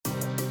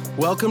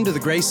Welcome to the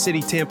Grace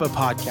City Tampa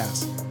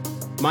podcast.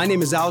 My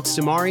name is Alex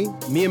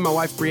DiMare. Me and my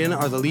wife Brianna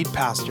are the lead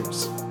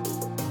pastors.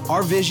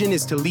 Our vision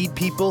is to lead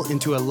people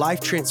into a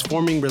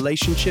life-transforming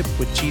relationship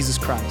with Jesus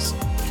Christ.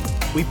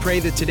 We pray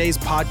that today's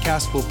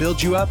podcast will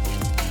build you up,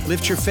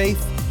 lift your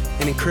faith,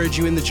 and encourage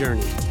you in the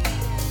journey.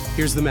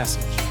 Here's the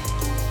message.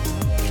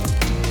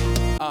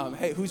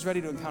 Hey, who's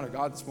ready to encounter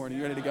God this morning?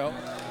 You ready to go?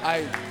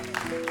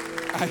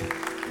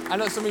 I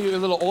know some of you are a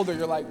little older.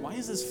 You're like, why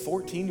is this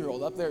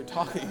 14-year-old up there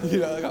talking?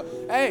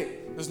 Hey,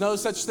 there's no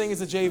such thing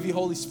as a JV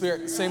Holy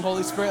Spirit. The same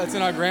Holy Spirit that's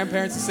in our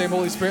grandparents, the same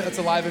Holy Spirit that's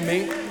alive in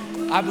me.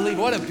 I believe,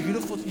 what a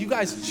beautiful, you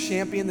guys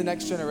champion the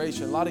next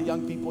generation. A lot of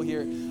young people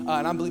here, and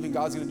I'm believing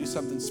God's going to do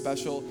something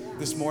special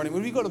this morning.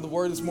 When we go to the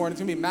Word this morning, it's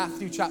going to be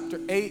Matthew chapter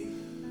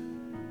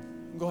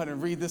 8. Go ahead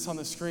and read this on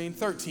the screen.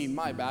 13,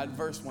 my bad,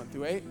 verse 1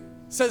 through 8. It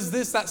says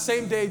this, that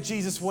same day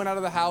Jesus went out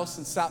of the house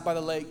and sat by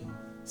the lake.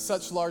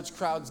 Such large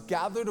crowds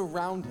gathered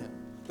around him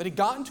that he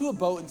got into a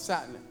boat and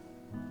sat in it,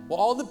 while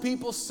all the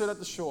people stood at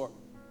the shore.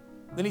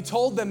 Then he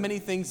told them many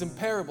things in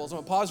parables. I'm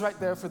going to pause right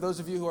there for those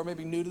of you who are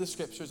maybe new to the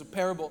scriptures. A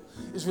parable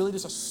is really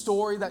just a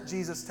story that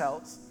Jesus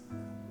tells.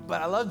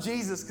 But I love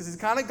Jesus because he's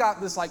kind of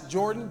got this like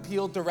Jordan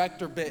Peele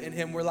director bit in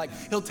him where like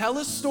he'll tell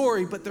a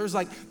story, but there's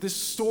like this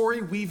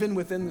story weaving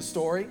within the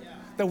story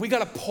that we got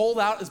to pull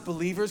out as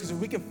believers, because if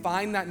we can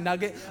find that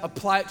nugget,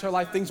 apply it to our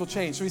life, things will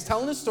change. So he's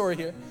telling a story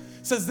here.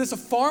 It says this, a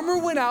farmer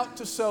went out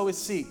to sow his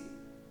seed.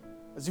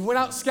 As he went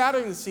out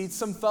scattering the seed,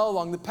 some fell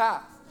along the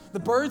path. The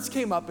birds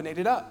came up and ate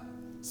it up.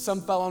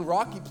 Some fell on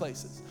rocky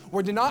places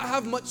where it did not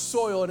have much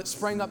soil, and it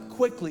sprang up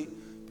quickly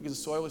because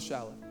the soil was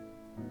shallow.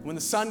 When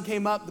the sun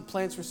came up, the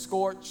plants were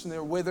scorched and they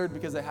were withered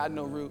because they had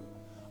no root.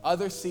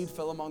 Other seed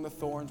fell among the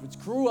thorns, which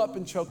grew up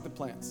and choked the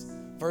plants.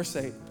 Verse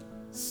 8,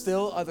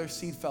 still other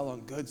seed fell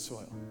on good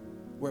soil,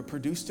 where it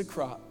produced a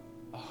crop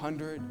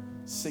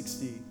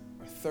 160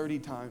 or 30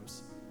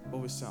 times what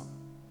was sown.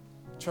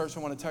 Church, I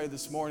want to tell you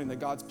this morning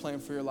that God's plan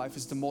for your life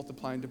is to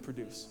multiply and to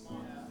produce.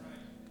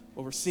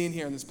 What we're seeing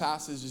here in this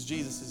passage is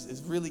Jesus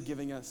is really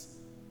giving us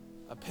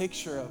a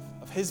picture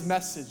of his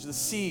message, the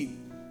seed,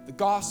 the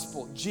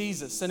gospel,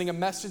 Jesus sending a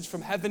message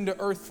from heaven to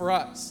earth for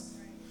us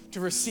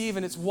to receive.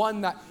 And it's one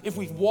that if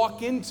we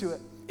walk into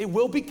it, it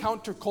will be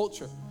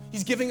counterculture.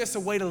 He's giving us a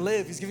way to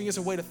live. He's giving us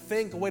a way to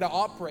think, a way to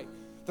operate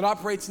that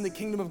operates in the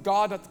kingdom of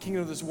God, not the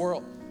kingdom of this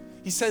world.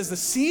 He says the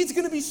seed's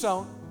going to be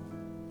sown,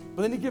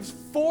 but then he gives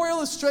 4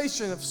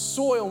 illustrations of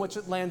soil in which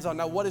it lands on.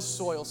 Now, what is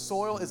soil?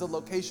 Soil is a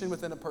location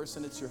within a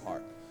person. It's your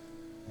heart.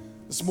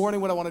 This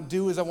morning, what I want to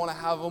do is I want to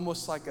have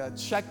almost like a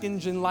check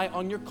engine light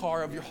on your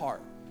car of your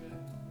heart.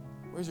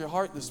 Where's your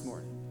heart this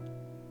morning?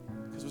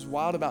 Because what's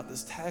wild about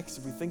this text,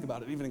 if we think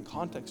about it, even in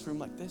context room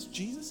like this,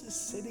 Jesus is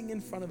sitting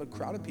in front of a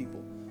crowd of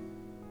people,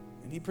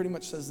 and he pretty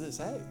much says this,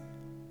 hey,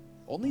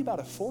 only about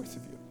 1/4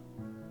 of you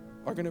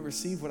are going to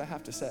receive what I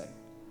have to say.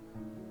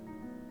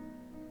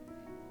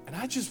 And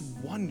I just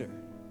wonder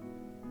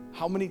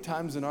how many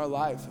times in our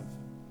life have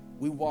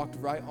we walked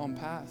right on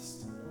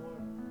past?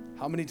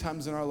 How many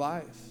times in our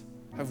life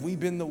have we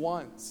been the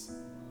ones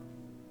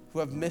who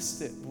have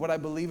missed it? What I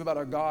believe about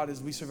our God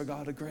is we serve a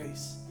God of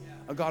grace,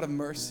 a God of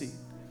mercy.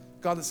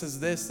 God that says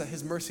this, that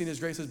his mercy and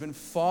his grace has been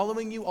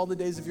following you all the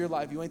days of your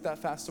life. You ain't that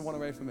fast to run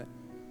away from it.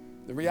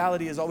 The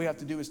reality is all we have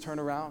to do is turn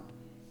around.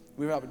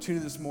 We have an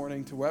opportunity this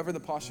morning to wherever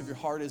the posture of your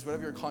heart is,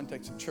 whatever your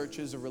context of church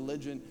is or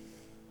religion,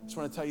 I just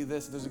want to tell you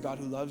this, there's a God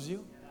who loves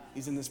you.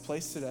 He's in this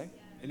place today,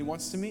 and he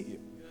wants to meet you.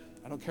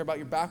 I don't care about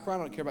your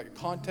background. I don't care about your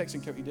context. I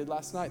don't care what you did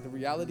last night. The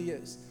reality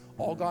is,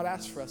 all God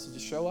asks for us is to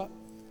show up,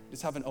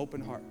 just have an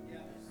open heart.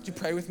 Would you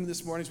pray with me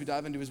this morning as we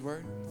dive into his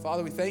word?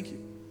 Father, we thank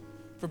you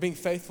for being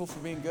faithful, for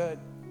being good.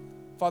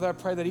 Father, I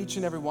pray that each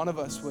and every one of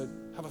us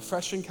would have a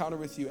fresh encounter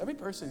with you. Every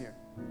person here.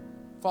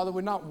 Father,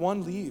 would not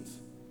one leave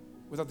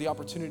without the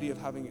opportunity of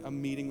having a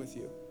meeting with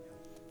you.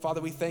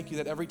 Father, we thank you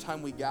that every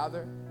time we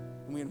gather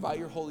and we invite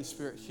your Holy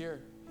Spirit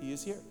here, he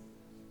is here.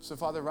 So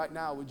Father, right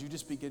now, would you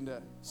just begin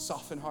to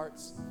soften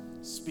hearts,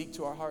 speak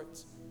to our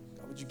hearts?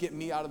 God, would you get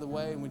me out of the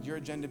way, and would your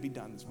agenda be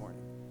done this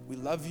morning? We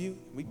love you,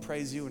 and we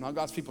praise you, and all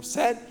God's people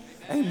said,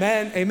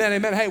 amen, amen,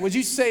 amen. Hey, would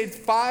you say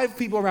 5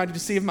 people around you to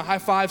see them a high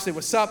five, say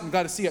what's up, I'm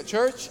glad to see you at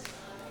church.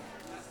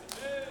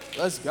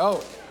 Let's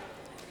go.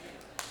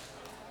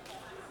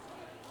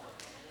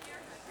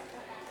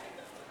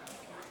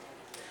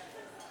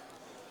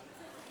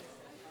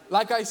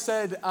 Like I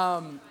said,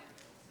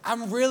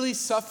 I'm really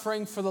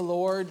suffering for the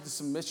Lord.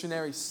 Some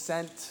missionaries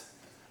sent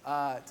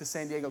to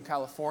San Diego,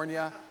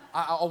 California.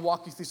 I'll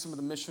walk you through some of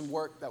the mission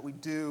work that we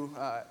do.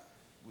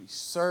 We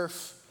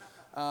surf.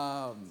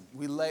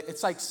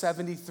 It's like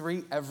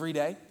 73 every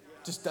day.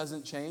 Just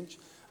doesn't change.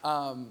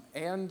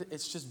 And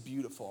it's just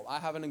beautiful. I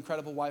have an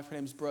incredible wife. Her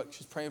name's Brooke.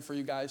 She's praying for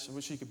you guys. I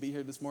wish she could be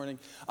here this morning.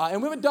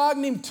 And we have a dog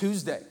named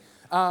Tuesday.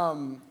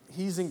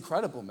 He's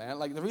incredible, man.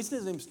 Like the reason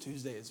his name's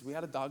Tuesday is we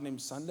had a dog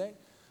named Sunday.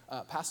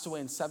 Passed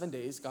away in 7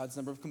 days, God's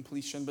number of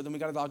completion. But then we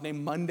got a dog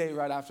named Monday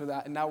right after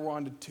that, and now we're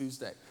on to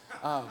Tuesday.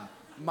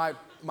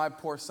 My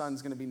poor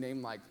son's gonna be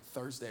named like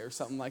Thursday or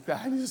something like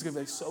that. And he's just gonna be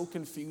like so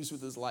confused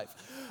with his life.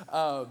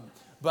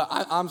 But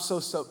I'm so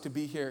stoked to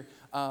be here.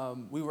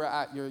 We were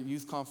at your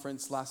youth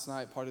conference last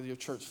night, part of your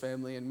church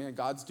family, and man,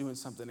 God's doing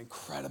something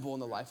incredible in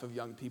the life of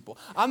young people.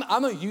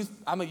 I'm a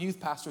youth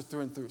pastor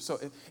through and through. So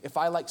if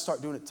I like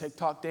start doing a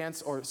TikTok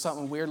dance or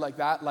something weird like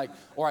that, like,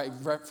 or I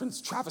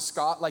reference Travis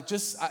Scott, like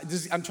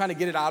I'm trying to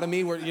get it out of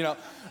me where,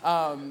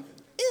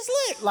 it's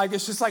lit. Like,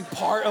 it's just like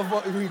part of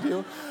what we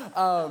do.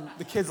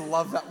 The kids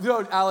love that.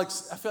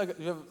 Alex, I feel like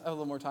you have a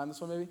little more time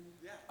this one maybe?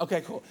 Yeah.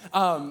 Okay, cool.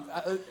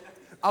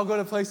 I'll go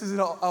to places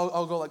and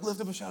I'll go like,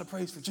 lift up a shout of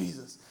praise for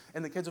Jesus.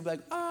 And the kids will be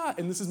like,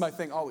 and this is my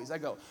thing always. I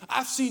go,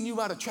 I've seen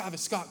you at a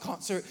Travis Scott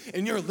concert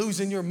and you're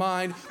losing your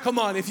mind. Come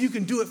on, if you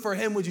can do it for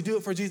him, would you do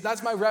it for Jesus?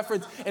 That's my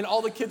reference. And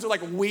all the kids are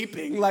like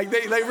weeping, like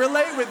they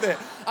relate with it.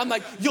 I'm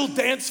like, you'll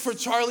dance for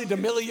Charlie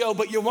D'Amelio,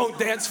 but you won't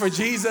dance for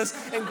Jesus.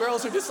 And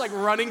girls are just like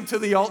running to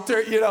the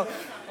altar,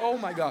 Oh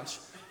my gosh.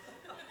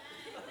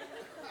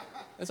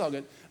 It's all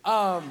good.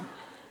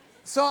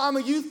 So I'm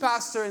a youth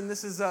pastor, and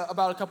this is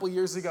about a couple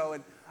years ago,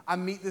 and I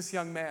meet this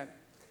young man.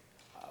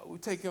 We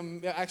take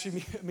him,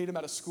 actually meet him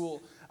at a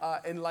school,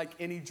 and like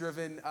any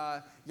driven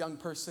young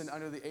person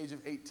under the age of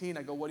 18,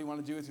 I go, what do you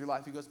want to do with your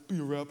life? He goes, be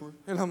a rapper.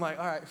 And I'm like,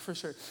 all right, for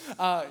sure.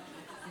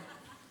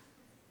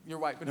 You're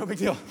white, but no big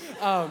deal.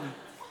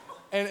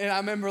 And I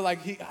remember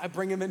I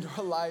bring him into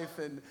our life,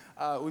 and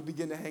we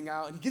begin to hang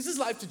out, and he gives his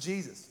life to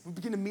Jesus. We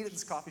begin to meet at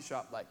this coffee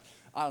shop,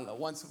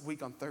 once a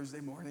week on Thursday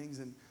mornings,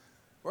 and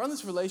we're on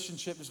this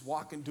relationship, just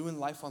walking, doing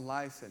life on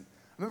life. And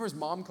I remember his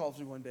mom calls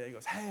me one day. He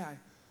goes, hey,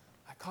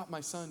 I caught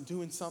my son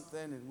doing something,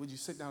 and would you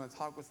sit down and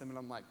talk with him? And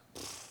I'm like,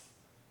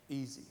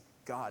 easy,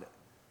 got it.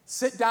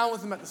 Sit down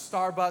with him at the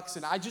Starbucks,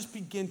 and I just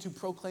begin to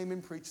proclaim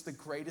and preach the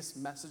greatest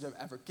message I've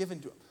ever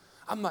given to him.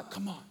 I'm like,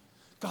 come on,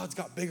 God's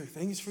got bigger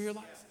things for your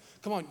life.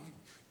 Come on,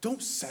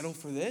 don't settle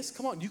for this.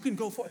 Come on, you can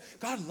go forward.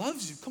 God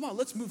loves you. Come on,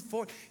 let's move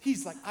forward.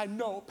 He's like, I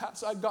know,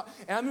 Pastor, I got.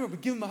 And I remember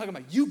giving him a hug. I'm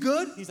like, you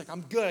good? He's like, I'm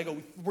good. I go,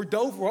 we're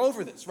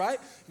over this, right?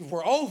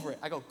 We're over it.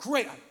 I go,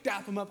 great. I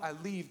dap him up. I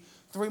leave.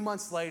 3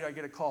 months later, I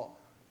get a call.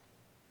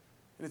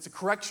 And it's a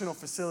correctional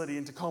facility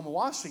in Tacoma,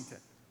 Washington.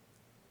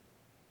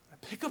 I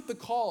pick up the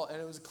call, and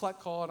it was a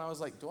collect call, and I was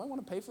like, do I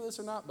want to pay for this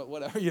or not? But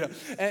whatever,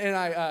 And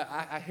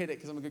I hit it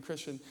because I'm a good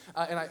Christian.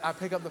 And I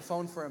pick up the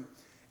phone for him,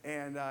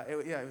 and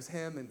it was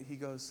him, and he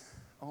goes,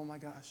 oh my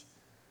gosh.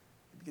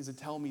 He begins to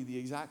tell me the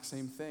exact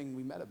same thing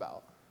we met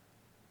about.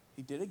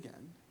 He did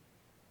again.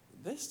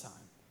 This time,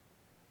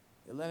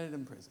 they landed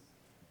in prison.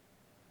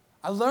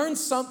 I learned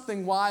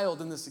something wild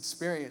in this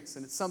experience,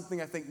 and it's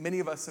something I think many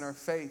of us in our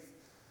faith,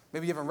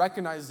 maybe you haven't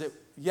recognized it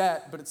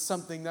yet, but it's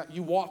something that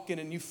you walk in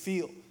and you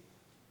feel.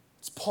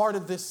 It's part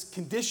of this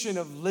condition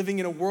of living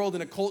in a world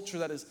and a culture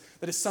that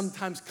is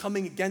sometimes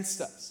coming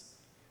against us.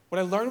 What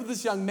I learned with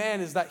this young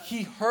man is that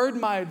he heard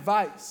my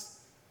advice,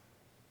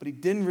 but he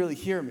didn't really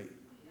hear me.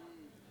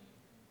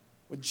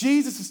 What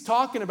Jesus is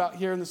talking about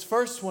here in this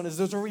first one is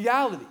there's a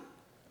reality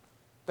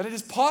that it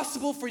is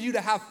possible for you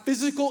to have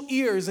physical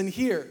ears and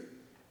hear,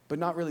 but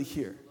not really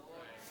hear.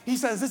 He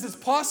says this is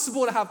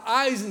possible to have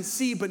eyes and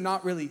see, but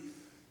not really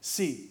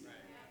see.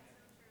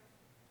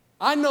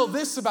 I know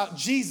this about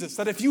Jesus,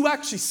 that if you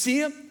actually see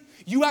him,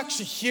 you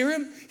actually hear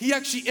him, he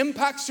actually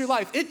impacts your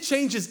life. It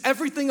changes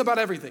everything about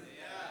everything.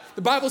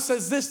 The Bible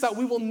says this, that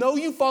we will know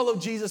you follow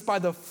Jesus by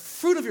the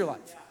fruit of your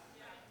life.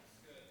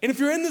 And if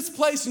you're in this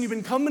place and you've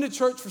been coming to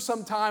church for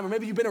some time, or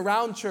maybe you've been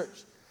around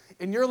church,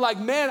 and you're like,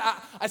 man,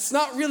 it's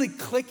not really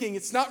clicking.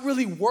 It's not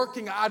really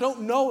working. I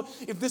don't know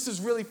if this is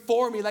really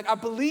for me. Like, I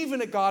believe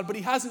in a God, but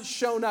he hasn't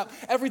shown up.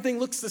 Everything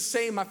looks the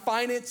same. My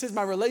finances,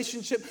 my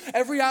relationship,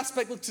 every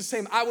aspect looks the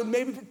same. I would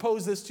maybe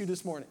propose this to you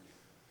this morning.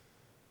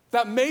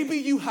 That maybe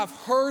you have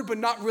heard, but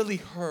not really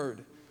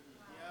heard.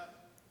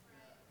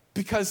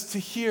 Because to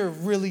hear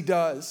really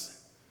does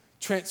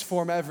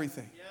transform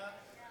everything.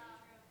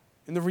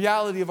 And the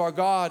reality of our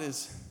God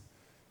is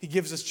he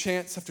gives us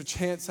chance after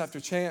chance after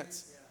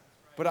chance.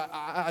 But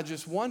I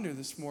just wonder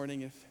this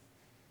morning if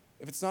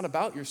it's not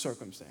about your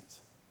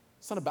circumstance.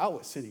 It's not about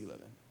what city you live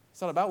in.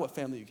 It's not about what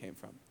family you came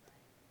from.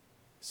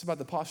 It's about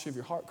the posture of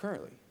your heart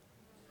currently.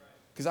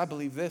 Because I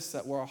believe this,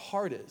 that where our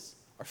heart is,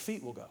 our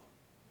feet will go.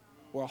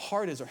 Where our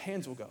heart is, our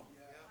hands will go.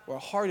 Where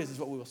our heart is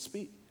what we will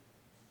speak.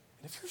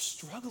 And if you're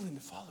struggling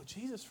to follow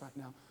Jesus right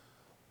now,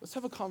 let's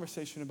have a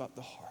conversation about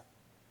the heart.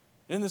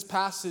 And in this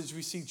passage,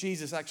 we see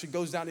Jesus actually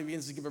goes down and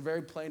begins to give a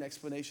very plain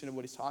explanation of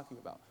what he's talking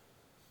about.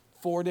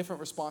 4 different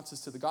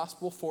responses to the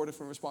gospel, 4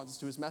 different responses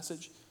to his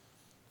message.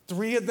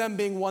 3 of them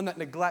being one that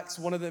neglects,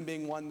 1 of them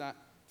being one that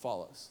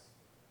follows.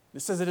 It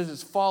says it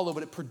is follow,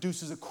 but it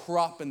produces a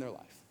crop in their life.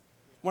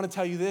 I want to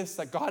tell you this,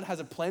 that God has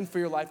a plan for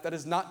your life that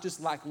is not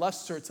just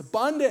lackluster, it's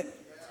abundant.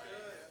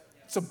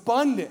 It's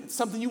abundant. It's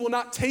something you will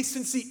not taste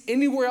and see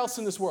anywhere else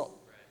in this world.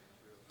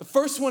 The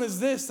first one is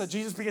this, that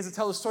Jesus begins to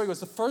tell the story. He goes,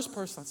 the first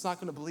person that's not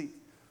going to believe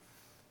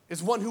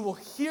is one who will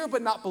hear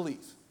but not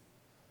believe.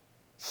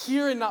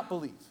 Hear and not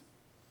believe.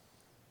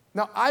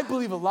 Now, I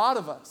believe a lot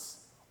of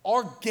us,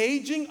 our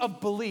gauging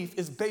of belief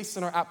is based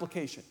on our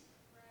application.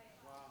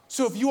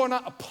 So if you are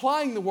not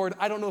applying the word,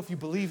 I don't know if you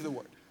believe the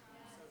word.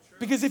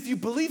 Because if you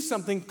believe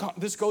something,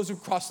 this goes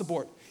across the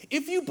board.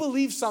 If you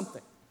believe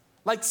something,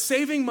 like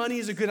saving money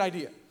is a good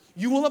idea,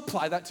 you will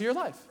apply that to your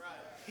life.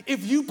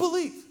 If you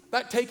believe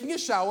that taking a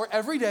shower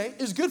every day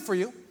is good for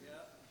you,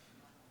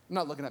 I'm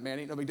not looking at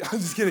Manny, no big deal, I'm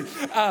just kidding.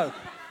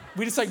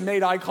 We just like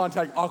made eye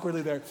contact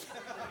awkwardly there.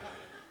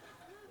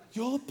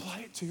 You'll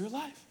apply it to your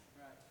life.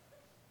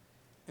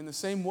 In the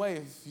same way,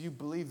 if you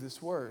believe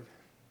this word,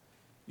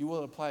 you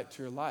will apply it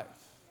to your life.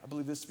 I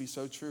believe this to be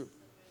so true,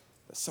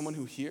 that someone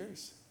who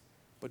hears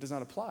but does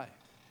not apply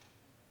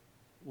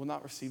will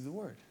not receive the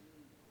word.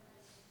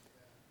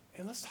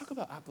 And let's talk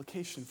about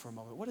application for a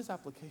moment. What is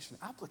application?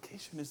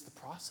 Application is the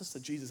process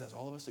that Jesus has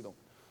all of us to go.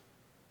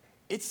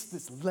 It's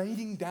this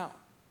laying down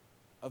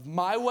of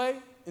my way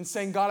and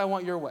saying, God, I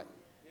want your way.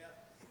 Yeah.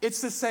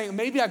 It's this saying,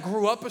 maybe I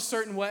grew up a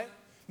certain way.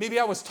 Maybe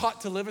I was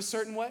taught to live a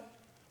certain way.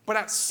 But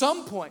at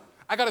some point,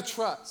 I got to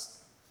trust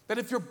that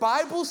if your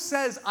Bible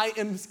says I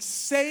am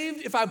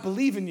saved if I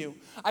believe in you,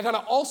 I got to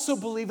also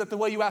believe that the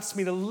way you ask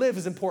me to live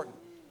is important.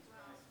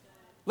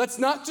 Let's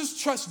not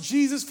just trust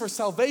Jesus for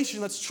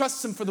salvation. Let's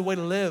trust him for the way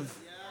to live.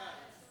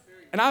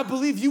 And I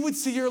believe you would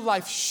see your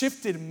life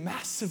shifted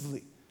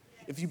massively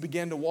if you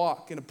began to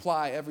walk and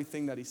apply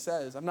everything that he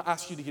says. I'm not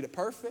asking you to get it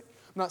perfect.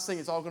 I'm not saying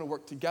it's all going to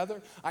work together.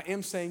 I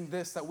am saying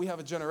this, that we have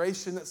a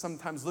generation that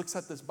sometimes looks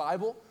at this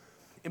Bible,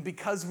 and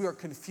because we are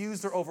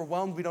confused or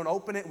overwhelmed, we don't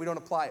open it and we don't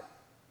apply it.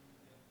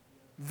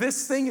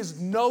 This thing is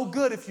no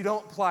good if you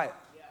don't apply it.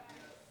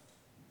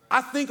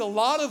 I think a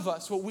lot of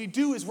us, what we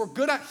do is we're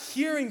good at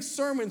hearing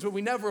sermons, but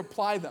we never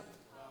apply them.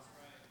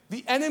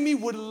 The enemy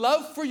would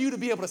love for you to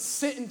be able to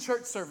sit in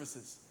church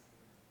services,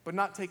 but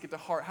not take it to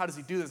heart. How does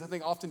he do this? I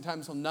think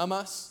oftentimes he'll numb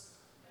us.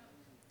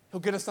 He'll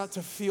get us not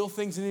to feel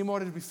things anymore.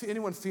 Did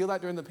anyone feel that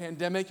during the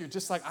pandemic? You're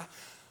just like,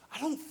 I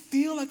don't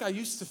feel like I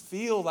used to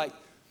feel. Like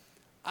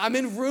I'm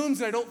in rooms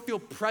and I don't feel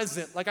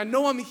present. Like I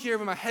know I'm here,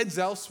 but my head's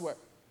elsewhere.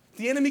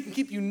 The enemy can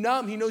keep you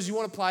numb. He knows you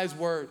won't apply his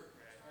word.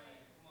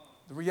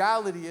 The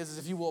reality is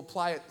if you will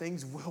apply it,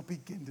 things will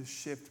begin to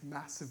shift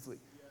massively.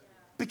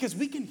 Because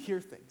we can hear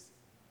things.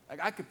 Like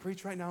I could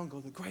preach right now and go,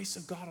 the grace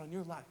of God on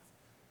your life.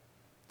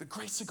 The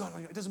grace of God on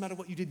your life. It doesn't matter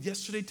what you did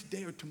yesterday,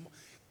 today, or tomorrow.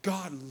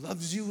 God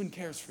loves you and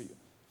cares for you.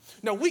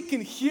 Now we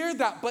can hear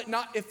that, but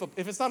not if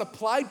it's not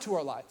applied to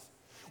our life.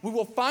 We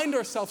will find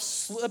ourselves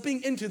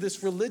slipping into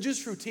this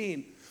religious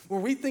routine where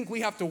we think we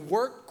have to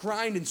work,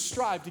 grind, and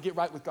strive to get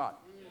right with God.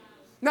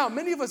 Now,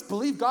 many of us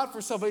believe God for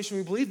salvation.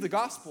 We believe the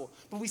gospel,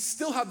 but we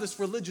still have this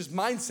religious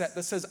mindset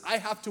that says, I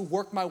have to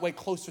work my way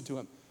closer to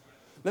him.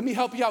 Let me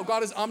help you out.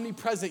 God is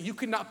omnipresent. You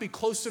cannot be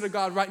closer to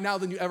God right now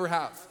than you ever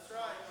have.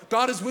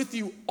 God is with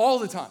you all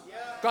the time.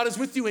 God is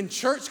with you in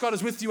church. God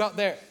is with you out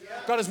there.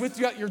 God is with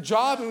you at your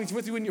job, and he's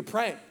with you when you're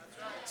praying.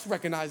 Let's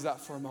recognize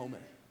that for a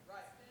moment.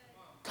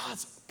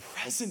 God's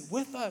present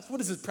with us. What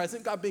is his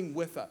present? God being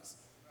with us.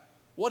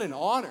 What an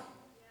honor.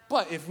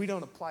 But if we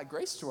don't apply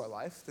grace to our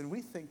life, then we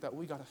think that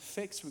we got to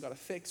fix, we got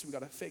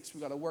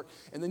to work.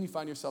 And then you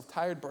find yourself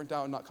tired, burnt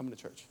out, and not coming to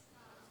church.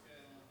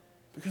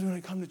 Because when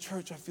I come to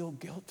church, I feel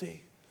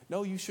guilty.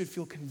 No, you should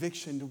feel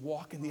conviction to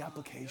walk in the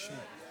application.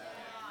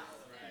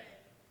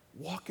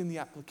 Walk in the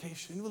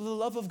application with the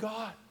love of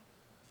God.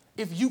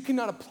 If you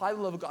cannot apply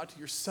the love of God to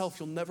yourself,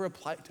 you'll never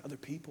apply it to other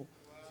people.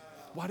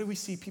 Why do we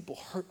see people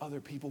hurt other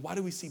people? Why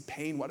do we see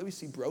pain? Why do we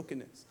see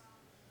brokenness?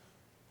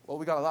 Well,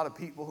 we got a lot of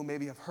people who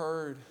maybe have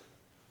heard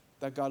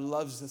that God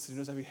loves us, he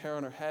knows every hair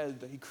on our head,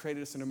 that he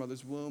created us in our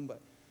mother's womb,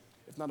 but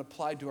if not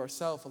applied to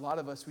ourselves, a lot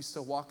of us, we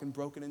still walk in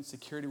broken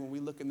insecurity. When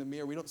we look in the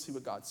mirror, we don't see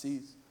what God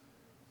sees.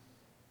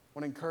 I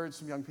want to encourage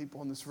some young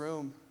people in this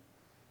room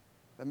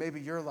that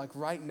maybe you're like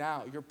right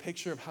now, your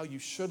picture of how you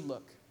should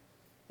look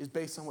is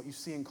based on what you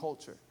see in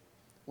culture.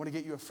 I want to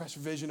get you a fresh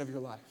vision of your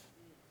life.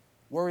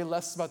 Worry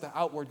less about the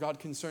outward, God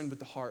concerned with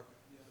the heart.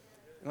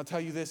 And I'll tell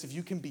you this, if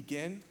you can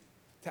begin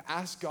to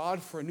ask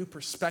God for a new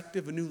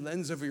perspective, a new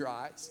lens over your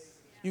eyes,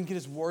 you can get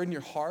his word in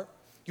your heart.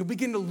 You'll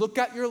begin to look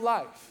at your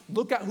life,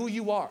 look at who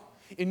you are,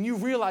 and you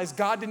realize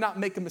God did not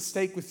make a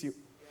mistake with you.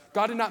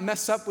 God did not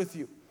mess up with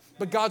you.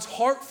 But God's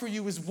heart for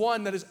you is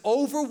one that is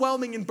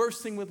overwhelming and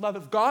bursting with love.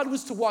 If God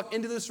was to walk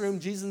into this room,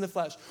 Jesus in the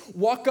flesh,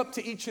 walk up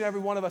to each and every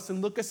one of us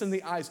and look us in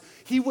the eyes,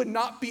 he would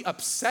not be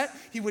upset.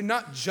 He would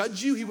not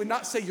judge you. He would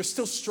not say, you're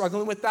still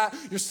struggling with that.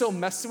 You're still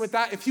messing with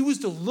that. If he was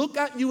to look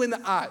at you in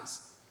the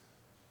eyes,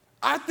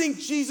 I think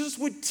Jesus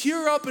would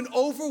tear up and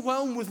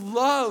overwhelm with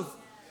love.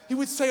 He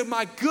would say,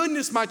 my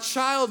goodness, my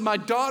child, my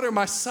daughter,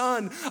 my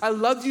son, I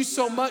love you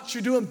so much.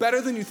 You're doing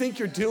better than you think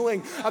you're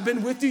doing. I've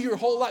been with you your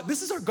whole life.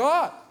 This is our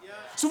God.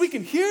 So we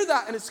can hear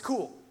that and it's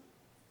cool.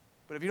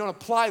 But if you don't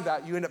apply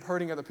that, you end up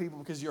hurting other people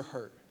because you're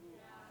hurt.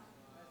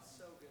 That's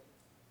so good.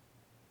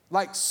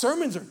 Like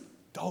sermons are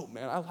dope,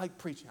 man. I like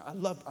preaching. I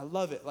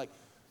love it. Like,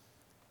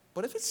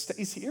 but if it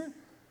stays here,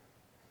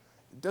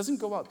 it doesn't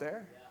go out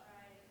there.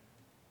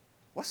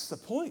 What's the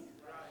point?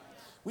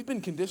 We've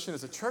been conditioned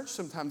as a church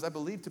sometimes, I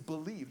believe, to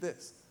believe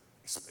this.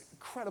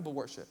 Incredible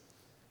worship.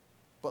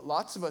 But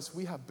lots of us,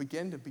 we have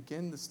begin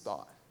this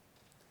thought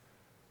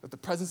that the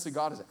presence of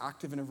God is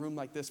active in a room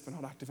like this, but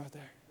not active out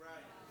there. Right.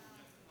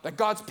 That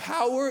God's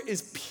power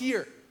is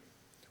pure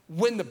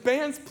when the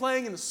band's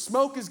playing and the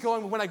smoke is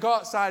going, when I go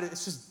outside,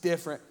 it's just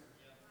different.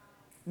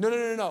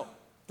 No.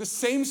 The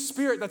same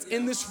spirit that's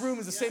in this room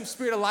is the same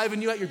spirit alive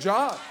in you at your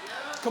job.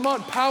 Come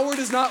on, power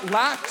does not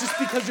lack just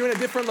because you're in a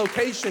different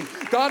location.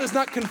 God is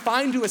not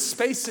confined to a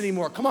space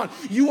anymore. Come on,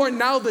 you are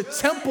now the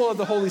temple of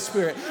the Holy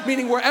Spirit,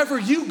 meaning wherever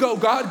you go,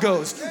 God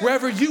goes.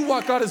 Wherever you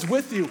walk, God is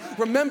with you.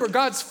 Remember,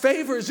 God's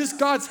favor is just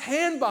God's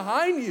hand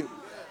behind you.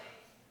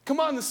 Come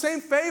on, the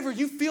same favor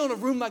you feel in a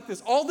room like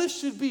this. All this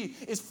should be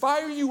is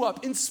fire you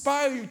up,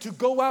 inspire you to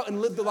go out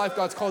and live the life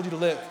God's called you to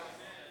live.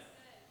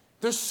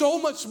 There's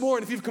so much more,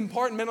 and if you've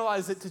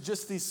compartmentalized it to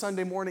just these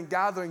Sunday morning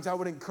gatherings, I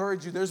would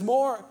encourage you, there's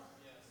more.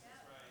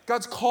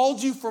 God's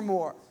called you for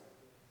more.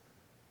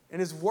 And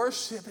his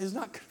worship is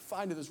not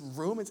confined to this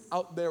room. It's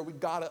out there. We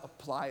got to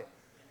apply it.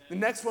 The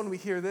next one we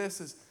hear this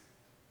is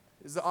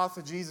the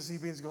author Jesus. He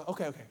begins to go,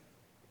 okay.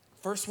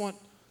 First one,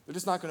 they're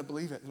just not going to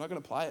believe it. They're not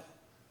going to apply it.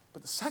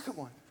 But the second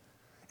one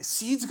is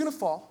seed's going to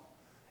fall,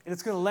 and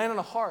it's going to land on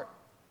a heart.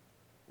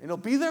 And it'll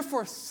be there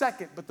for a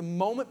second, but the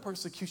moment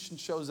persecution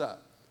shows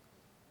up,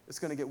 it's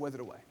going to get withered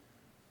away.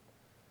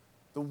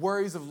 The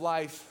worries of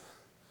life,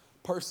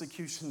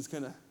 persecution is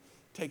going to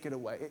take it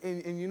away.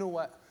 And you know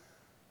what?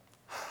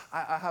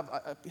 I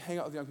hang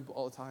out with young people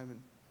all the time, and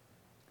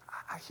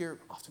I hear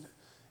often,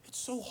 it's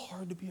so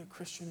hard to be a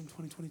Christian in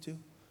 2022.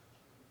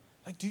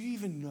 Like, do you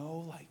even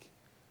know, like,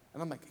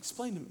 and I'm like,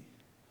 explain to me.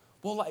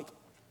 Well, like,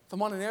 if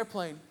I'm on an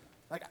airplane,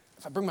 like,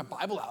 if I bring my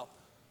Bible out,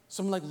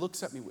 someone, like,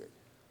 looks at me weird.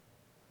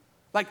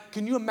 Like,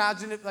 can you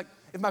imagine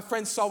if my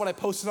friends saw what I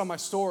posted on my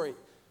story,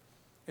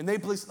 and they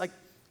believe, like,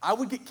 I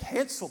would get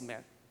canceled,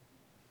 man.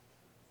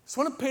 Just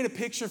want to paint a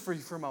picture for you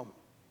for a moment.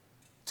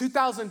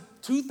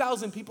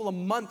 2,000 people a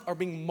month are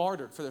being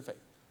martyred for their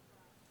faith.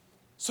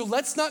 So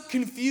let's not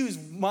confuse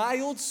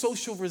mild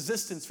social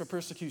resistance for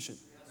persecution.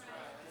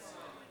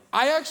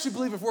 I actually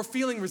believe if we're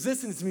feeling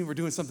resistance, it means we're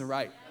doing something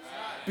right.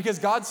 Because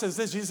God says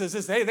this, Jesus says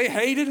this, hey, they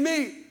hated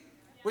me,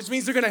 which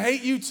means they're going to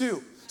hate you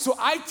too. So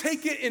I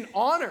take it in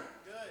honor.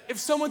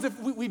 If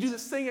we do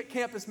this thing at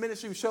campus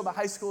ministry, we show up at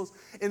high schools.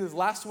 In this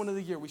last one of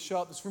the year, we show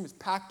up, this room is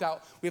packed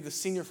out. We have the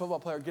senior football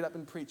player get up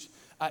and preach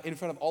in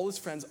front of all his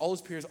friends, all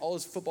his peers, all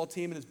his football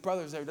team, and his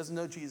brothers there. He doesn't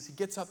know Jesus. He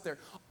gets up there,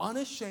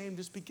 unashamed,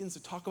 just begins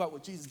to talk about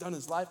what Jesus has done in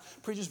his life,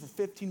 preaches for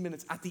 15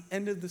 minutes. At the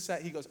end of the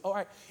set, he goes, all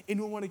right,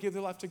 anyone want to give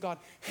their life to God?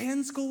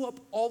 Hands go up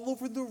all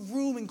over the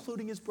room,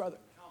 including his brother.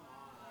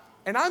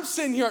 And I'm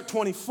sitting here at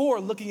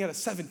 24 looking at a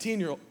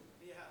 17-year-old.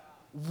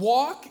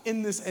 Walk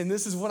in this, and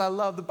this is what I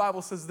love. The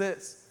Bible says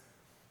this,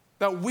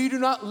 that we do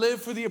not live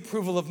for the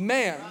approval of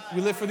man.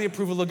 We live for the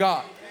approval of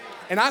God.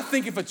 And I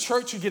think if a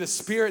church would get a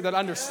spirit that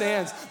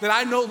understands that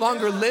I no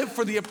longer live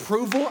for the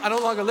approval, I no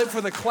longer live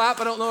for the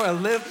clap, I don't no longer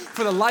live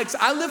for the likes,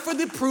 I live for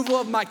the approval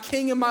of my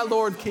King and my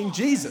Lord, King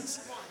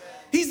Jesus.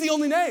 He's the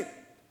only name.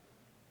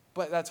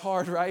 But that's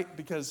hard, right?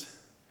 Because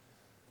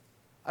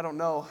I don't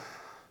know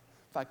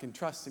if I can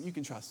trust him. You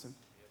can trust him.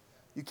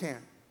 You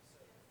can.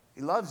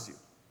 He loves you.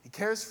 He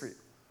cares for you.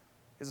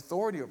 He has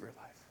authority over your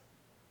life.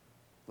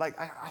 Like,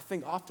 I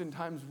think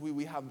oftentimes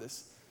we have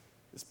this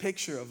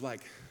picture of, like,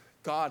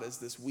 God as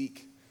this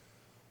weak,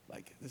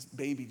 like, this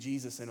baby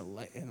Jesus in a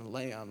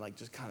lamb, like,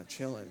 just kind of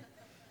chilling.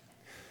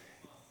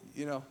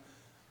 You know,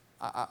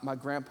 my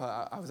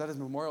grandpa, I was at his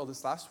memorial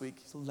this last week.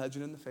 He's a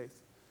legend in the faith.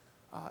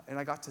 And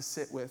I got to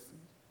sit with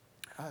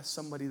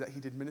somebody that he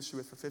did ministry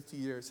with for 50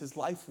 years. His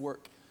life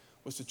work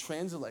was to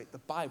translate the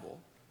Bible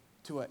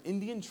to an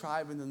Indian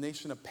tribe in the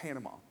nation of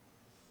Panama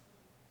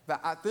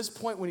that at this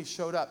point when he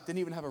showed up didn't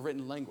even have a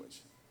written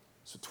language.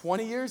 So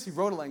 20 years, he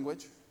wrote a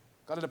language,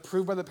 got it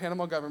approved by the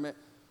Panama government.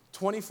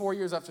 24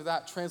 years after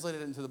that,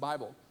 translated it into the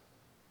Bible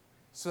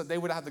so that they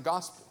would have the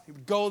gospel. He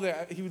would go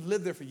there. He would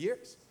live there for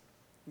years.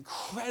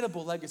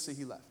 Incredible legacy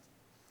he left.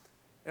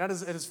 And at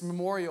his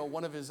memorial,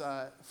 one of his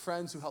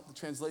friends who helped the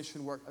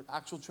translation work, an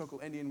actual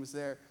Choco Indian, was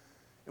there.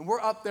 And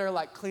we're up there,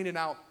 like, cleaning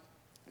out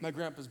my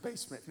grandpa's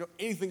basement. If you know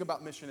anything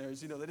about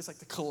missionaries, you know, they just like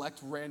to collect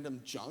random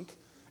junk.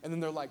 And then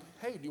they're like,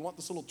 hey, do you want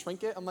this little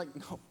trinket? I'm like,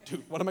 no,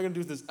 dude, what am I going to do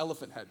with this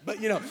elephant head? But,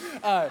 you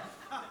know,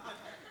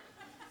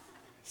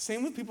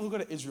 same with people who go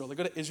to Israel. They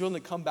go to Israel and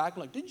they come back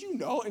and like, did you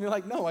know? And you're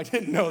like, no, I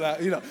didn't know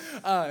that, you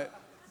know.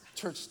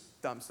 Church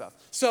dumb stuff.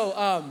 So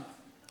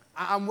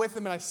I'm with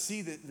him and I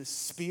see the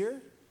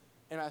spear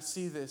and I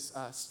see this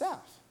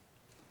staff.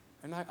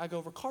 And I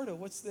go, Ricardo,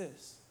 what's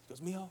this? He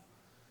goes, Mijo.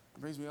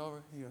 He brings me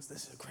over. He goes,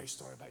 this is a great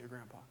story about your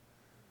grandpa.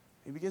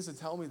 He begins to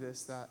tell me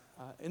this, that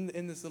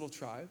in this little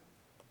tribe,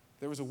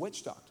 there was a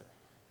witch doctor.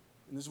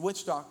 And this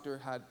witch doctor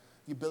had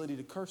the ability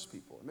to curse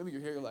people. And maybe you're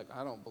here, you're like,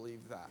 I don't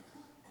believe that.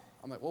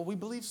 I'm like, well, we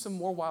believe some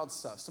more wild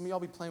stuff. Some of y'all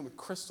be playing with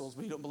crystals,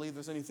 but you don't believe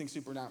there's anything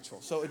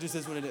supernatural. So it just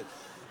is what it is.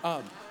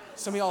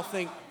 Some of y'all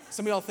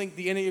think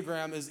the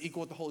Enneagram is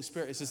equal with the Holy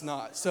Spirit. It's just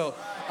not. So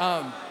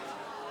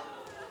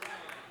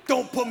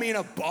don't put me in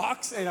a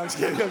box. And I'm just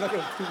kidding. I'm not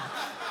gonna,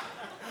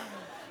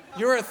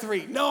 you're a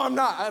 3. No, I'm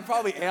not. I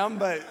probably am,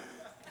 but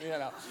you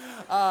know.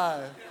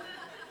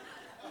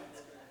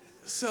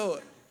 So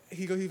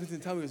he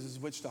would tell me he was this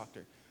witch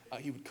doctor.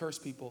 He would curse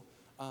people.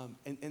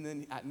 And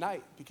then at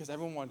night, because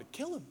everyone wanted to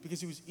kill him,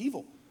 because he was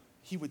evil,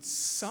 he would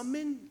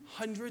summon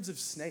hundreds of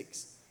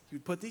snakes. He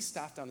would put these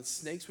staff down, and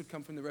snakes would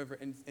come from the river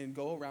and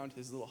go around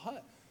his little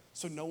hut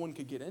so no one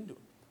could get into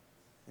him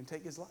and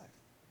take his life.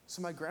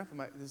 So my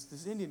grandpa,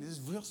 this Indian, this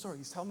is a real story.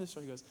 He's telling me this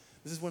story. He goes,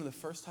 this is one of the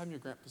first time your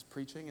grandpa's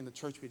preaching in the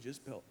church we had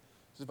just built.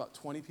 There's about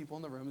 20 people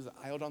in the room. There's an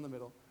aisle down the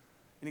middle.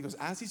 And he goes,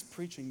 as he's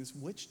preaching, this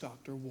witch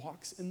doctor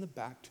walks in the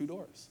back 2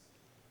 doors.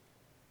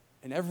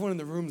 And everyone in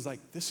the room is like,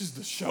 this is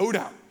the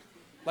showdown.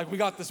 Like, we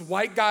got this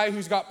white guy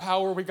who's got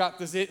power. We got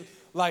this,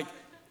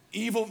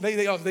 evil.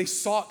 They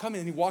saw it coming,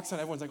 and he walks out.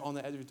 Everyone's like on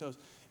the edge of their toes.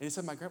 And he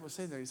said, my grandpa was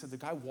sitting there. He said, the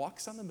guy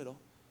walks down the middle,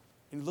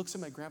 and he looks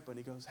at my grandpa, and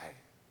he goes, hey,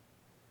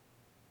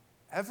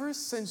 ever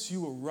since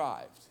you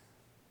arrived,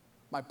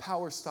 my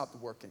power stopped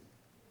working.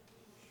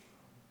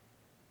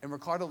 And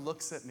Ricardo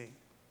looks at me,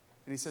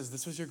 and he says,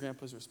 this was your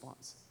grandpa's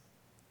response.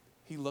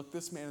 He looked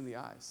this man in the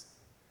eyes,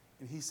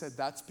 and he said,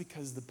 that's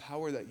because the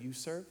power that you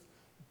serve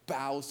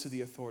bows to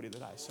the authority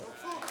that I serve.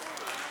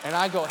 And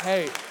I go,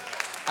 hey,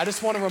 I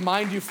just want to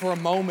remind you for a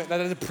moment that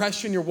the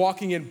depression you're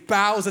walking in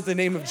bows at the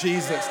name of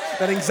Jesus.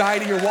 That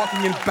anxiety you're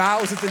walking in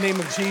bows at the name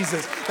of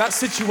Jesus. That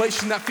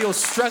situation that feels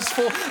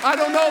stressful, I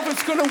don't know if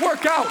it's going to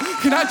work out.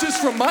 Can I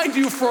just remind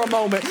you for a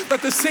moment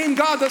that the same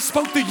God that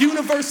spoke the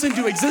universe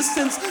into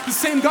existence, the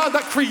same God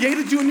that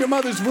created you in your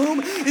mother's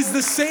womb, is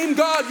the same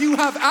God you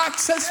have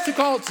access to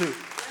call to.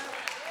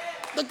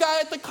 The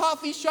guy at the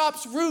coffee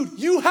shop's rude.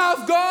 You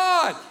have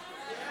God.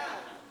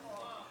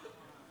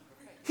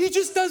 He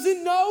just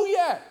doesn't know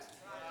yet.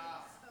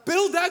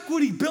 Build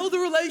equity, build a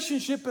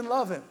relationship, and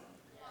love him.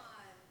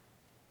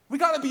 We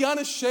got to be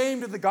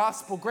unashamed of the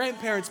gospel.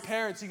 Grandparents,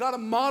 parents, you got to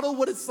model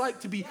what it's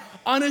like to be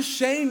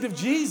unashamed of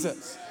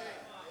Jesus.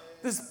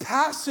 This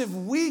passive,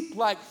 weak,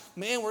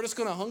 man, we're just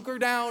going to hunker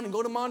down and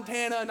go to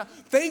Montana. And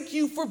thank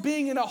you for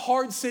being in a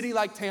hard city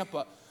like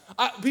Tampa.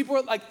 People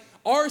are like,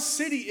 our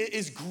city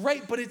is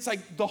great, but it's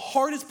like the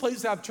hardest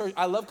place to have church.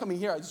 I love coming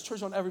here. There's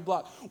church on every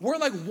block. We're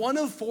like one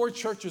of 4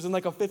 churches in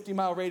like a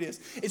 50-mile radius.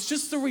 It's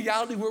just the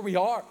reality where we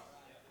are.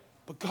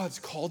 But God's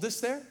called us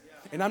there,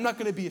 and I'm not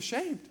going to be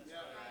ashamed.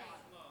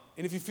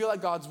 And if you feel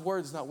like God's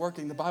word's not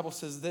working, the Bible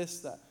says this,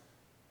 that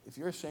if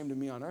you're ashamed of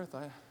me on earth,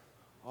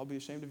 I'll be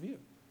ashamed of you.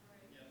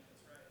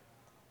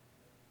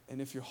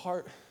 And if your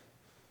heart,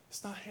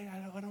 it's not, hey,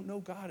 I don't know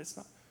God.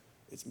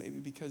 It's maybe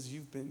because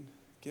you've been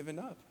given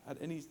up at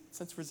any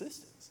sense of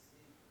resistance.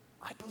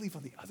 I believe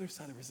on the other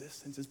side of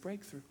resistance is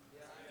breakthrough.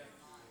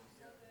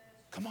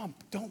 Come on,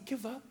 don't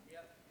give up.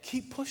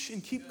 Keep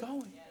pushing, keep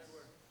going.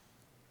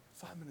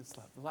 5 minutes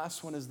left. The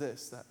last one is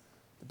this, that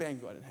the band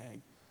go ahead and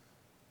hang.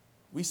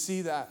 We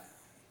see that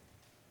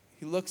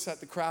he looks at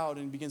the crowd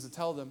and begins to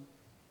tell them,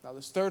 now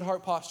this third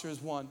heart posture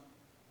is one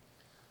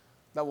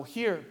that will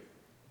hear,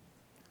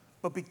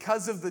 but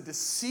because of the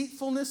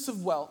deceitfulness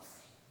of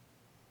wealth,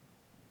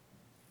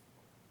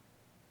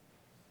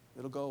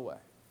 it'll go away.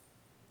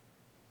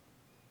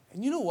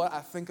 And you know what I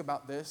think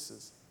about this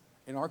is,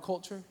 in our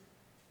culture,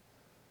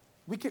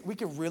 we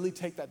could really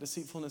take that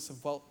deceitfulness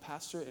of wealth,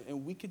 Pastor,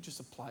 and we could just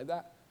apply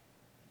that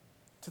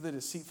to the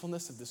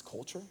deceitfulness of this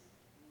culture.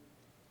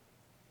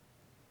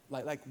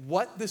 Like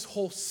what this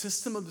whole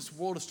system of this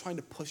world is trying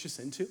to push us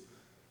into.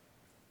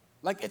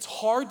 Like, it's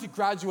hard to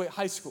graduate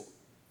high school,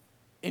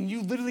 and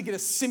you literally get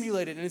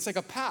assimilated, and it's like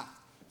a path.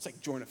 It's like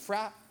join a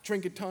frat,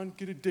 drink a ton,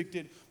 get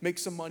addicted, make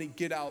some money,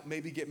 get out,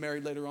 maybe get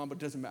married later on, but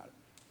it doesn't matter.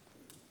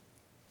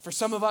 For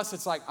some of us,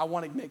 it's like, I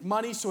want to make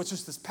money, so it's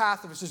just this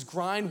path of it's just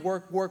grind,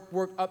 work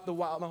up the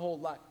while my whole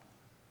life.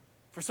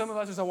 For some of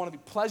us, it's I want to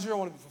be pleasure, I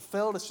want to be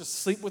fulfilled. It's just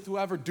sleep with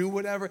whoever, do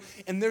whatever.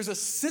 And there's a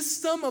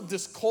system of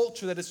this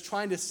culture that is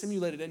trying to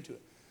assimilate it into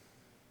it.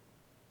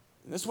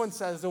 And this one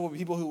says there will be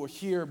people who will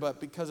hear, but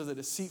because of the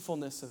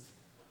deceitfulness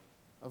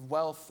of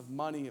wealth, of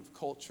money, of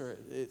culture,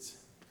 it's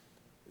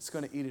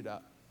going to eat it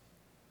up.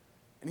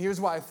 And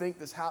here's why I think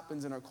this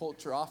happens in our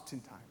culture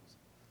oftentimes.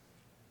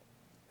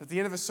 At the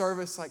end of a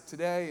service like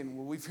today, and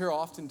what we've heard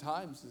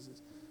oftentimes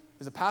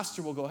is a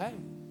pastor will go, hey,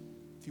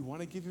 if you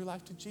want to give your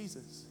life to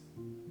Jesus,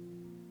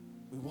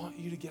 we want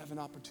you to have an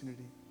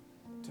opportunity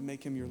to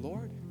make him your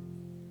Lord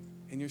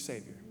and your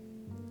Savior.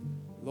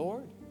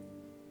 Lord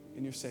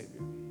and your Savior.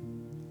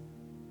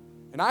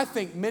 And I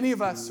think many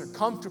of us are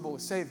comfortable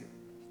with Savior.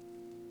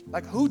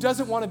 Like, who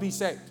doesn't want to be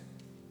saved?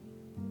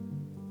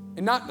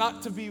 And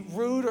not to be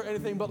rude or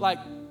anything, but like,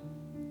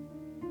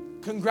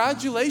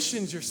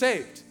 congratulations, you're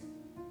saved.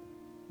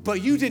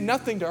 But you did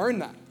nothing to earn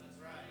that.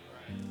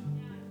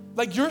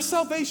 Like, your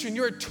salvation,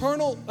 your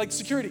eternal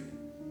security,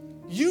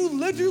 you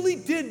literally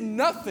did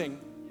nothing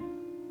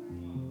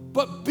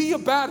but be a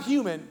bad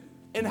human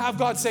and have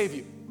God save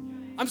you.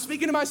 I'm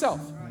speaking to myself.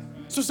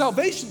 So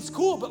salvation's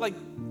cool, but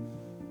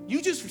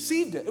you just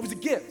received it. It was a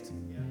gift.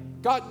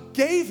 God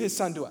gave his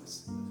son to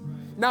us.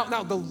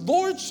 Now the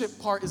lordship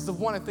part is the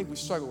one I think we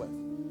struggle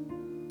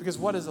with. Because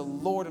what is a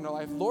Lord in our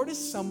life? Lord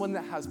is someone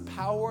that has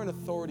power and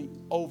authority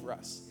over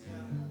us.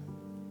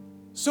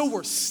 So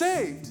we're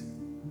saved,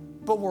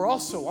 but we're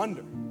also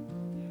under.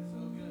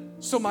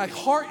 So my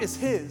heart is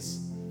his,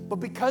 but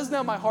because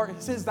now my heart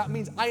is his, that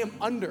means I am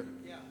under.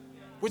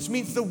 which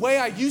means the way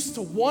I used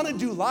to want to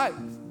do life,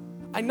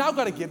 I now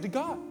got to give to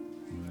God.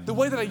 The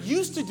way that I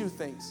used to do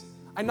things,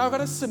 I now got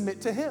to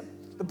submit to him.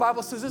 The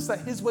Bible says this, that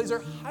his ways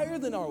are higher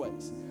than our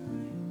ways.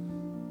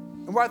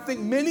 And where I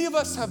think many of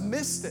us have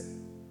missed it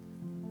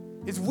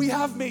is we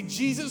have made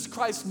Jesus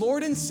Christ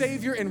Lord and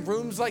Savior in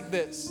rooms like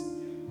this,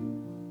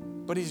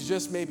 but he's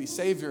just maybe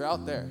Savior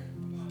out there.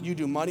 You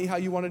do money how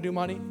you want to do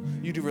money.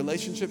 You do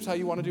relationships how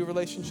you want to do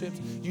relationships.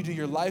 You do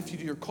your life,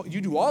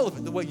 you do all of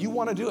it the way you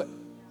want to do it.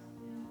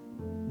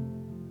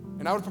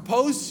 And I would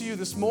propose to you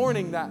this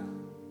morning that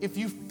if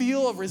you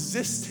feel a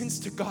resistance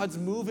to God's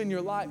move in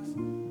your life,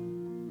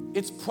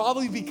 it's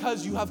probably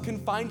because you have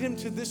confined him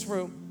to this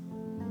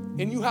room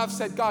and you have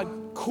said, God,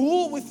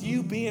 cool with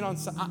you being on,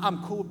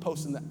 I'm cool with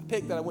posting that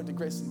pic that I went to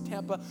Grace in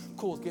Tampa. I'm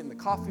cool with getting the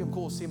coffee. I'm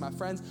cool with seeing my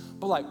friends.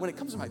 But like when it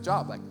comes to my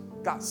job, like,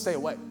 God, stay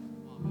away.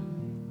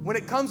 When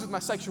it comes with my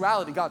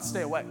sexuality, God,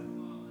 stay away.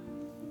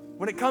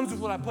 When it comes with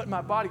what I put in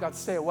my body, God,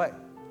 stay away.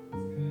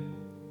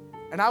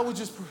 And I would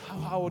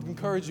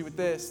encourage you with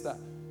this, that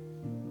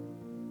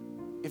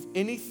if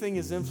anything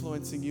is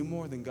influencing you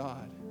more than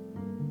God,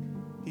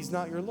 he's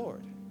not your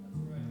Lord.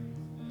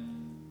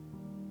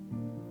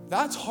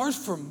 That's hard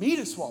for me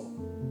to swallow.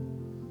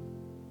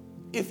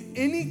 If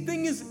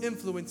anything is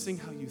influencing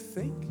how you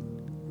think,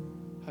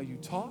 how you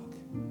talk,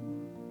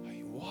 how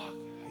you walk,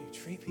 how you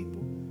treat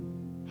people,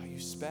 how you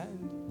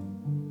spend,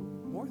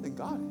 more than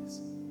God is,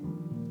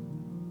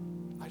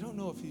 I don't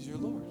know if he's your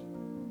Lord.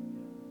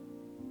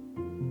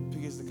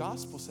 Because the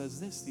gospel says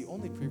this, the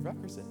only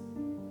prerequisite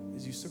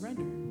is you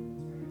surrender.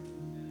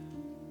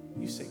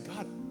 You say,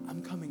 God,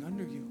 I'm coming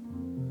under you.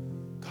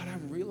 God,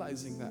 I'm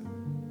realizing that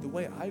the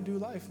way I do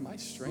life, my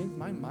strength,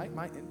 my might,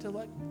 my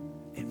intellect,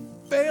 it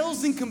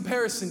fails in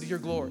comparison to your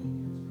glory.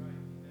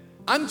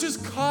 I'm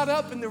just caught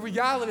up in the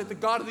reality that the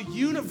God of the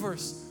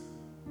universe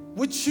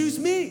would choose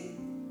me.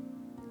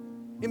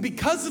 And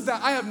because of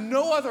that, I have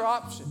no other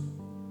option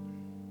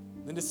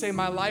than to say,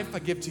 my life I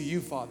give to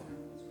you, Father.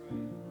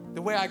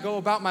 The way I go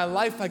about my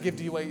life, I give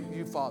to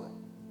you, Father.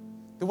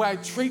 The way I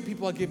treat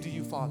people, I give to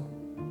you, Father.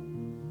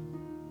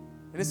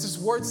 And it's this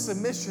word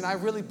submission. I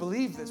really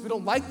believe this. We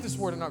don't like this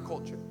word in our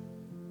culture.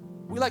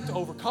 We like to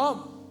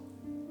overcome.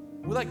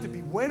 We like to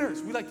be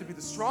winners. We like to be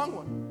the strong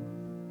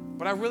one.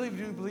 But I really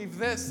do believe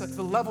this, that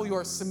the level you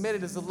are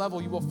submitted is the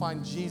level you will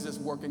find Jesus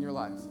work in your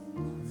life.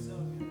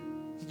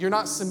 You're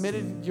not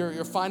submitted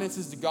your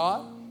finances to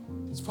God.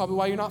 It's probably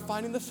why you're not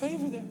finding the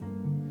favor there.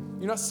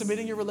 You're not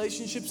submitting your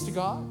relationships to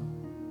God.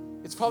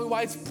 It's probably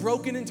why it's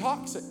broken and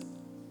toxic.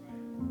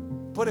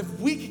 But if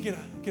we could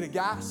get a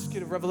gasp,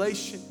 get a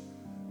revelation,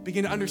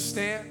 begin to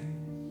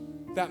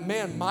understand that,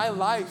 man, my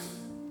life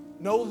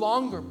no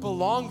longer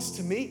belongs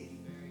to me.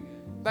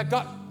 That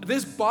God,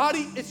 this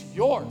body, it's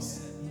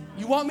yours.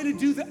 You want me to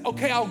do that?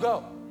 Okay, I'll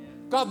go.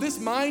 God, this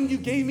mind you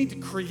gave me to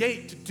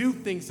create, to do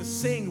things, to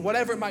sing,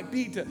 whatever it might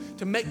be,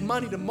 to make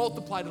money, to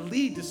multiply, to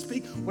lead, to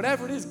speak,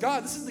 whatever it is.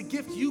 God, this is the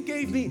gift you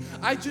gave me.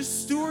 I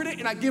just steward it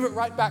and I give it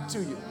right back to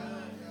you.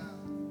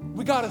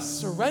 We got to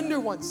surrender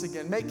once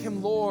again. Make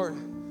him Lord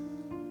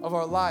of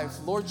our life.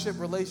 Lordship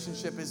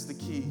relationship is the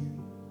key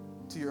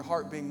to your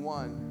heart being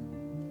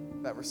one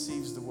that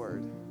receives the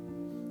word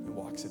and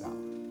walks it out.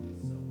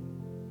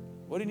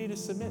 What do you need to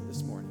submit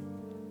this morning?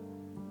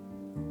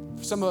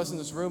 For some of us in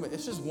this room,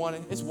 it's just one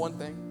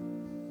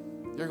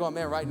thing. You're going,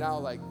 man, right now,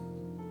 like,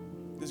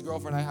 this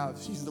girlfriend I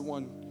have, she's the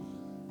one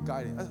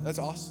guiding. That's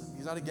awesome.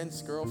 He's not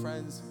against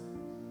girlfriends.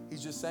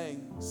 He's just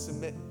saying,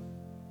 submit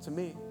to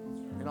me,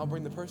 and I'll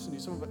bring the person to you.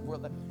 Some of it,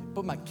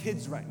 but my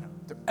kids right now,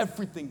 they're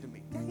everything to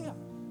me. Yeah.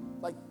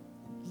 Like,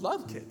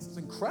 love kids. It's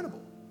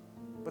incredible.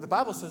 But the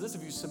Bible says this,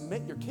 if you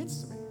submit your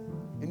kids to me,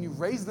 and you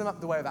raise them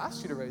up the way I've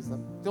asked you to raise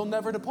them, they'll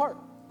never depart.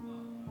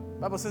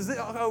 The Bible says,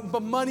 oh,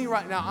 but money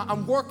right now,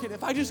 I'm working.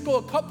 If I just go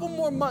a couple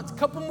more months, a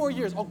couple more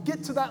years, I'll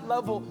get to that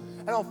level,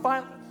 and I'll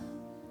find.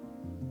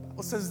 The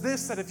Bible says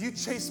this, that if you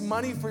chase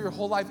money for your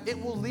whole life,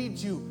 it will lead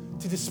you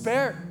to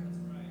despair.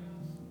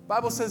 The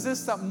Bible says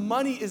this, that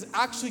money is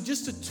actually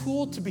just a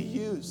tool to be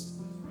used.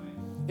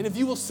 And if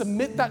you will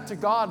submit that to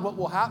God, what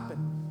will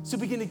happen? So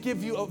begin to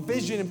give you a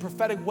vision and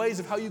prophetic ways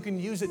of how you can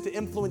use it to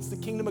influence the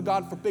kingdom of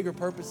God for bigger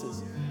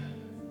purposes.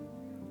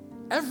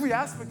 Every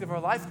aspect of our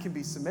life can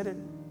be submitted.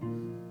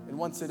 And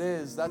once it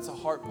is, that's a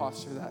heart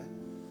posture that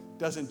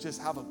doesn't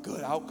just have a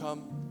good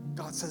outcome.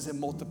 God says it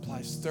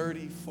multiplies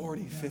 30,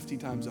 40, 50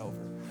 times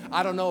over.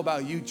 I don't know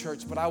about you,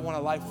 church, but I want a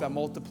life that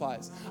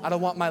multiplies. I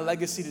don't want my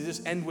legacy to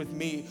just end with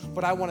me,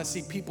 but I want to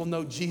see people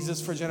know Jesus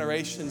for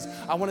generations.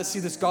 I want to see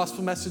this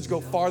gospel message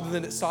go farther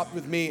than it stopped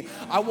with me.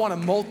 I want to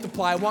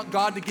multiply. I want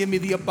God to give me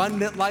the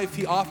abundant life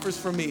he offers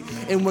for me.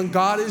 And when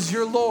God is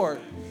your Lord,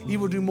 he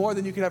will do more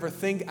than you could ever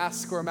think,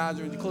 ask, or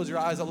imagine. When you close your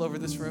eyes all over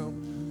this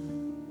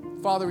room.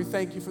 Father, we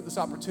thank you for this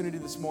opportunity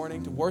this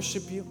morning to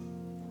worship you.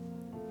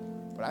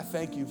 But I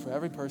thank you for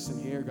every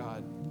person here,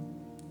 God.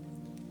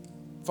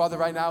 Father,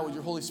 right now, would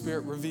your Holy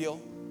Spirit reveal,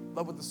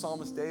 love what the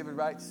psalmist David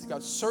writes,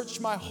 God,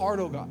 search my heart,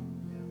 oh God.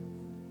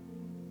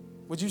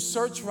 Would you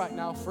search right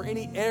now for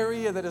any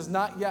area that is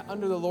not yet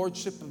under the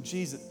lordship of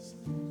Jesus?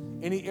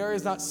 Any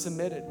areas not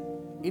submitted?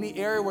 Any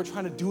area we're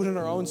trying to do it in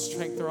our own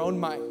strength, our own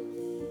might.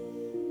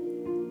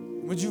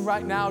 Would you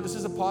right now, just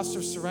as a posture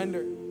of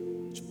surrender,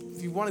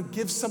 if you want to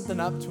give something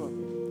up to him,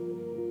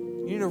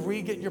 you need to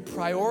re-get your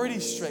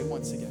priorities straight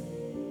once again.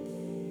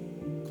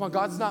 Come on,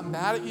 God's not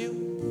mad at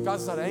you.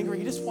 God's not angry.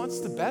 He just wants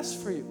the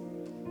best for you.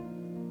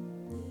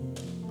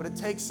 But it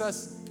takes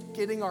us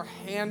getting our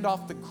hand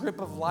off the grip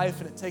of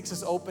life, and it takes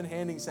us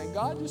open-handing, saying,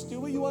 God, just do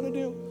what you want to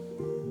do.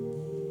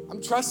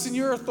 I'm trusting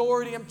your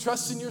authority. I'm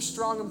trusting you're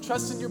strong. I'm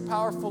trusting you're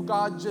powerful.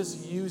 God,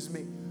 just use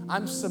me.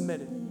 I'm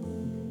submitted.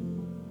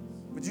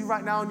 Would you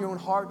right now in your own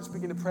heart just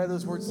begin to pray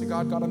those words to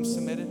God? God, I'm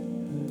submitted.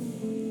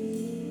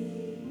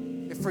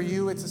 If for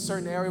you it's a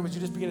certain area, would you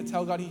just begin to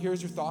tell God He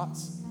hears your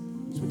thoughts?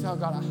 Just tell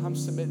God, I'm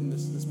submitting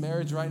this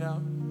marriage right now.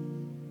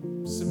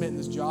 I'm submitting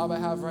this job I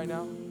have right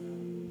now.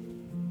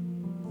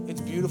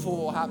 It's beautiful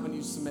what will happen when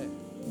you submit.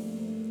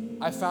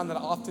 I found that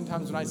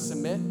oftentimes when I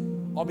submit,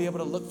 I'll be able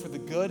to look for the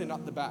good and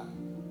not the bad.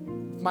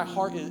 If my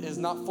heart is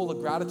not full of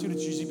gratitude,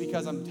 it's usually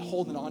because I'm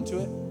holding on to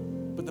it.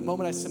 But the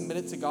moment I submit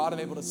it to God, I'm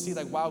able to see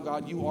like, wow,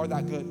 God, you are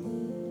that good.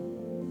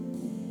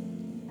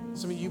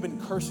 Some of you have been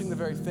cursing the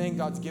very thing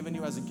God's given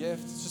you as a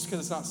gift. It's just because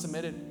it's not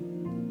submitted.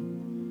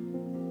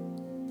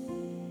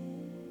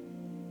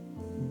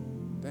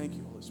 Thank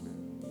you, Holy Spirit.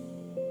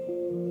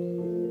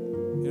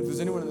 And if there's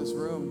anyone in this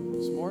room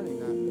this morning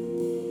that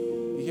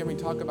you hear me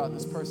talk about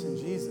this person,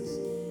 Jesus,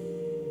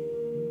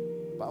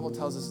 the Bible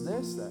tells us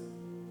this, that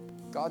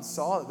God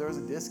saw that there was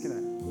a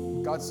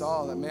disconnect. God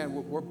saw that, man,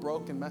 we're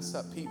broken, messed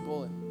up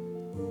people,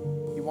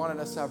 and He wanted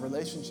us to have a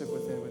relationship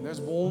with Him. And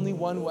there's only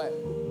one way.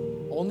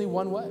 Only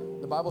one way.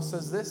 The Bible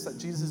says this, that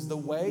Jesus is the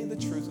way, the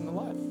truth, and the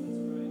life.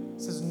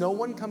 It says no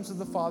one comes to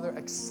the Father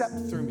except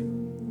through me.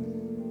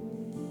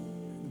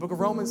 The book of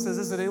Romans says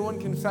this, that anyone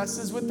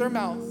confesses with their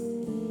mouth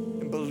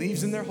and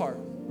believes in their heart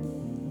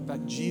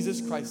that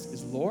Jesus Christ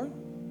is Lord,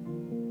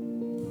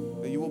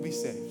 that you will be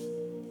saved.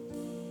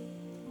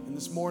 And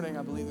this morning,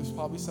 I believe there's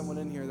probably someone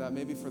in here that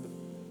maybe for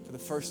the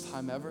first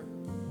time ever,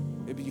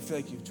 maybe you feel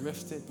like you've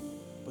drifted,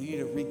 but you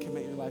need to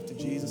recommit your life to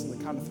Jesus. On the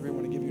count of 3, I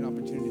want to give you an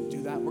opportunity to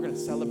do that. We're going to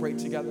celebrate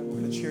together. We're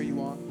going to cheer you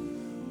on.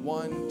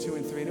 1, 2,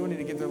 and 3. Anyone need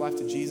to give their life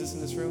to Jesus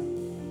in this room?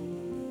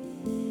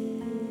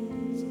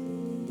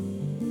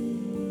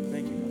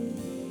 Thank you, God.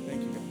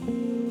 Thank you, God.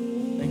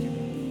 Thank you,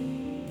 God.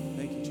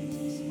 Thank you,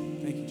 Jesus.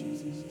 Thank you,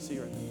 Jesus. I see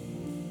you right now.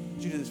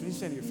 Would you do this? Would you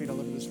stand to your feet all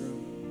over this room?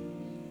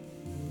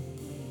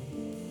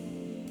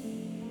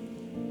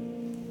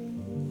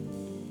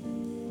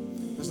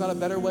 There's not a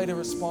better way to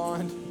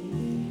respond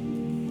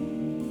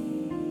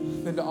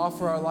than to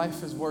offer our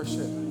life as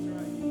worship.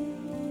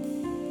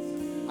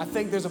 I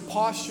think there's a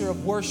posture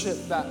of worship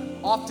that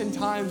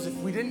oftentimes if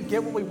we didn't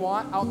get what we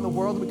want out in the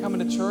world and we come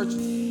into church,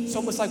 it's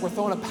almost like we're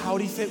throwing a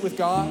pouty fit with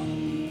God.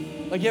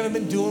 Like you haven't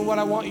been doing what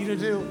I want you to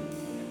do.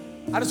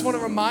 I just want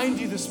to remind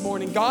you this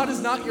morning, God is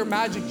not your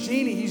magic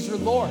genie, He's your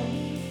Lord.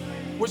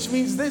 Which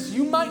means this,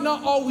 you might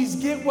not always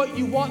get what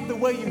you want the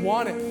way you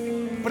want it.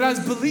 But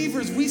as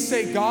believers, we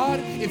say, God,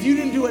 if you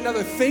didn't do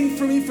another thing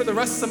for me for the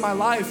rest of my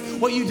life,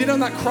 what you did on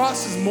that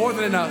cross is more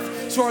than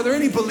enough. So are there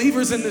any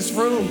believers in this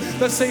room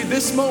that say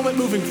this moment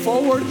moving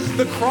forward,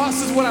 the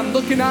cross is what I'm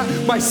looking at,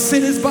 my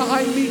sin is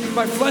behind me,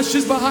 my flesh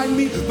is behind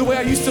me, the way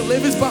I used to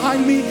live is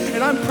behind me,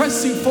 and I'm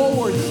pressing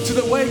forward to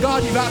the way,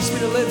 God, you've asked me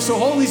to live. So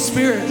Holy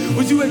Spirit,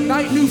 would you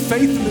ignite new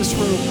faith in this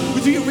room?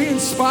 Would you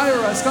re-inspire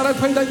us? God, I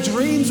pray that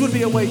dreams would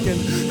be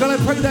awakened. God,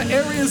 I pray that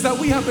areas that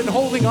we have been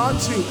holding on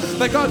to,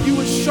 that God, you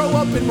would show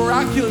up in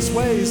miraculous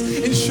ways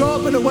and show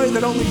up in a way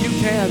that only you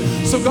can.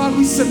 So God,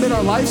 we submit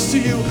our lives to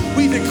you.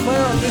 We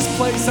declare in this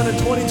place that in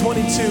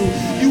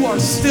 2022, you are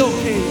still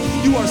King.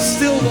 You are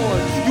still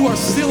Lord. You are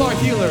still our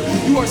healer.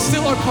 You are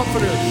still our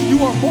comforter.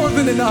 You are more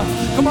than enough.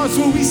 Come on, so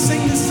when we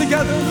sing this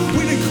together,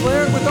 we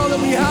declare it with all that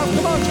we have.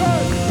 Come on,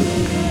 church.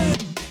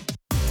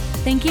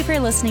 Thank you for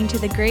listening to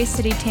the Grace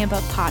City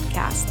Tampa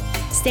podcast.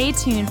 Stay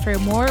tuned for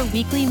more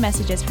weekly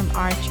messages from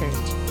our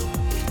church.